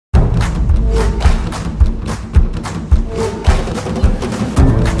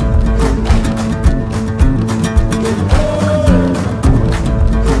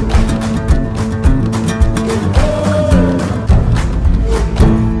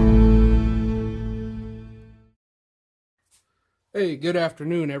Hey, good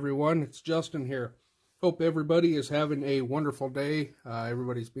afternoon, everyone. It's Justin here. Hope everybody is having a wonderful day.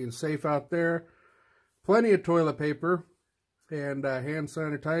 Everybody's being safe out there. Plenty of toilet paper and hand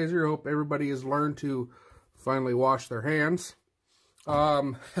sanitizer. Hope everybody has learned to finally wash their hands.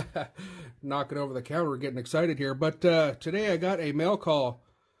 Knocking over the counter, getting excited here. But today I got a mail call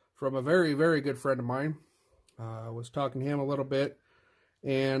from a very, very good friend of mine. I was talking to him a little bit.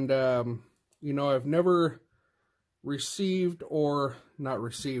 And, you know, I've never received, or not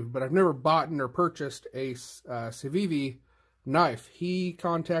received, but I've never bought or purchased a Civivi knife. He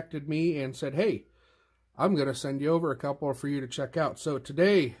contacted me and said, hey, I'm going to send you over a couple for you to check out. So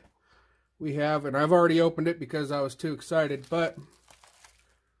today we have, and I've already opened it because I was too excited, but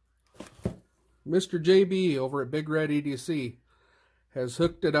Mr. JB over at BigRedEDC has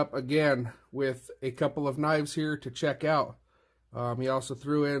hooked it up again with a couple of knives here to check out. He also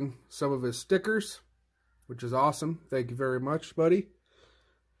threw in some of his stickers, which is awesome. Thank you very much, buddy.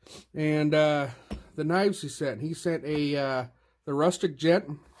 And the knives he sent a the Rustic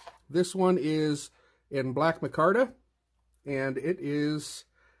Gent. This one is in black micarta, and it is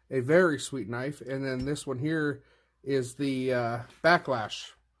a very sweet knife. And then this one here is the Baklash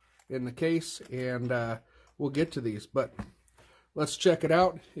in the case, and we'll get to these, but let's check it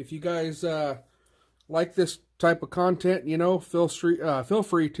out. If you guys like this type of content, you know, feel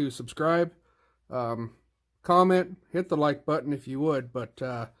free to subscribe. Comment, hit the like button if you would, but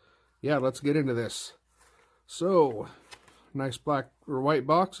yeah, let's get into this. So, nice black or white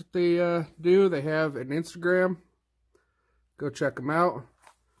box that they do. They have an Instagram. Go check them out.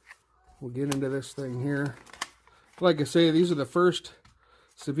 We'll get into this thing here. Like I say, these are the first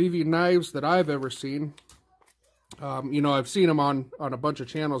Civivi knives that I've ever seen. You know, I've seen them on a bunch of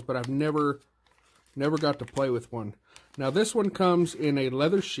channels, but I've never got to play with one. Now, this one comes in a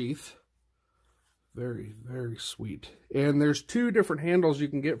leather sheath. Very, very sweet. And there's two different handles you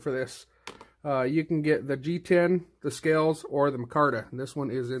can get for this. You can get the G10, the scales, or the micarta. This one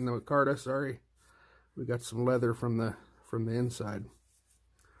is in the micarta, sorry. We got some leather from the inside.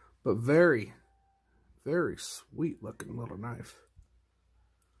 But very, very sweet looking little knife.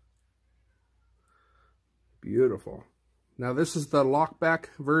 Beautiful. Now this is the lockback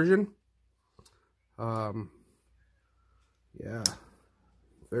version. Yeah,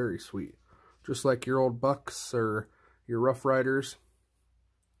 very sweet. Just like your old Bucks or your Rough Riders.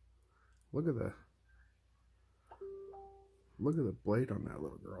 Look at the blade on that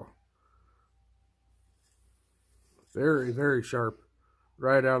little girl. Very, very sharp.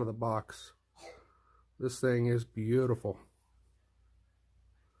 Right out of the box. This thing is beautiful.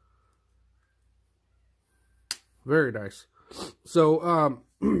 Very nice. So,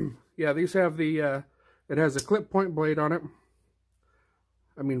 yeah, these have the, it has a clip point blade on it.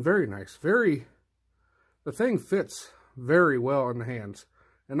 I mean, very nice. The thing fits very well in the hands.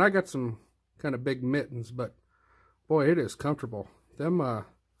 And I got some kind of big mittens, but boy, it is comfortable. Them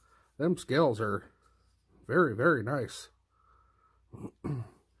scales are very, very nice.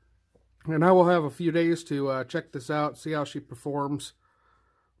 And I will have a few days to check this out, see how she performs.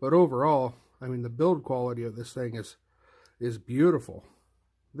 But overall, I mean, the build quality of this thing is beautiful.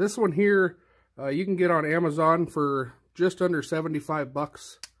 This one here, you can get on Amazon for just under 75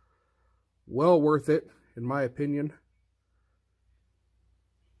 bucks. Well worth it, in my opinion.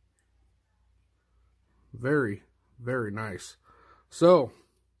 Very, very nice. So,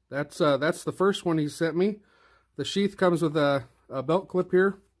 that's the first one he sent me. The sheath comes with a belt clip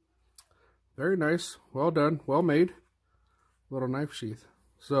here. Very nice. Well done. Well made. Little knife sheath.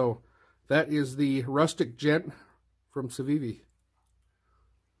 So, that is the Rustic Gent from Civivi.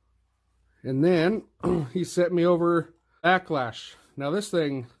 And then, he sent me over Baklash. Now this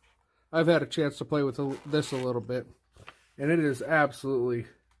thing, I've had a chance to play with this a little bit, and it is absolutely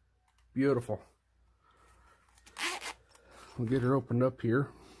beautiful. We'll get her opened up here,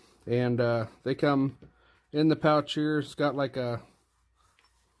 and they come in the pouch here. It's got like a,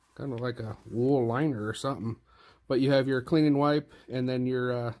 kind of like a wool liner or something, but you have your cleaning wipe, and then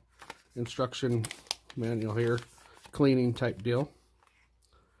your instruction manual here, cleaning type deal.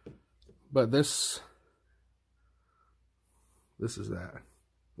 But this is that.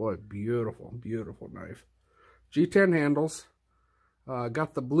 Boy, beautiful, beautiful knife. G10 handles.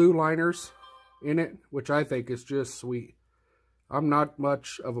 Got the blue liners in it, which I think is just sweet. I'm not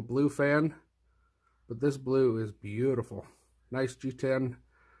much of a blue fan, but this blue is beautiful. Nice G10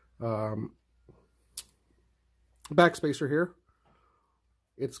 backspacer here.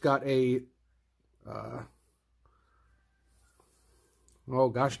 It's got a oh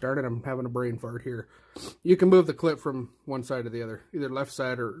gosh darn it, I'm having a brain fart here. You can move the clip from one side to the other, either left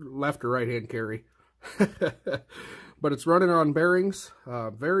or right hand carry. but it's running on bearings.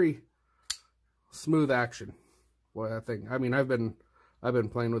 Very smooth action. Well, I mean, I've been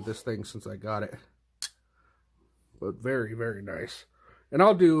playing with this thing since I got it, but very, very nice. And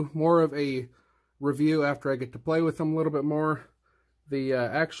I'll do more of a review after I get to play with them a little bit more. The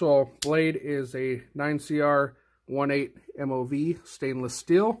actual blade is a 9CR 1/8 MOV stainless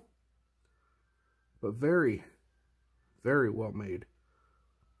steel, but very, very well made.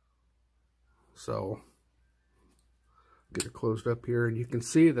 So get it closed up here, and you can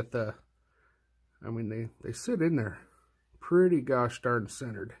see that they sit in there pretty gosh darn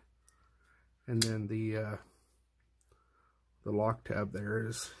centered. And then the lock tab there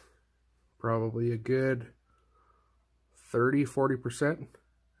is probably a good 30-40%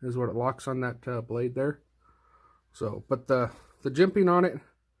 is what it locks on that blade there. So, but the jimping on it,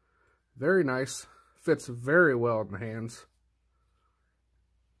 very nice, fits very well in the hands.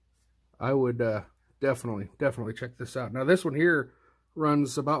 I would definitely check this out. Now this one here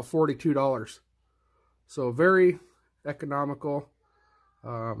runs about $42, so very economical,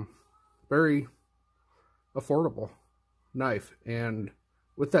 very affordable knife. And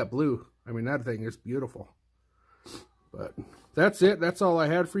with that blue, I mean, that thing is beautiful. But that's it. That's all I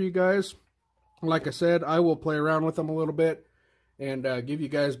had for you guys. Like I said, I will play around with them a little bit and give you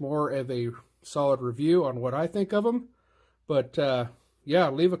guys more of a solid review on what I think of them. But yeah,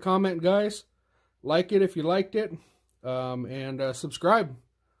 leave a comment, guys. Like it if you liked it, and subscribe.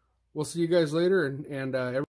 We'll see you guys later, and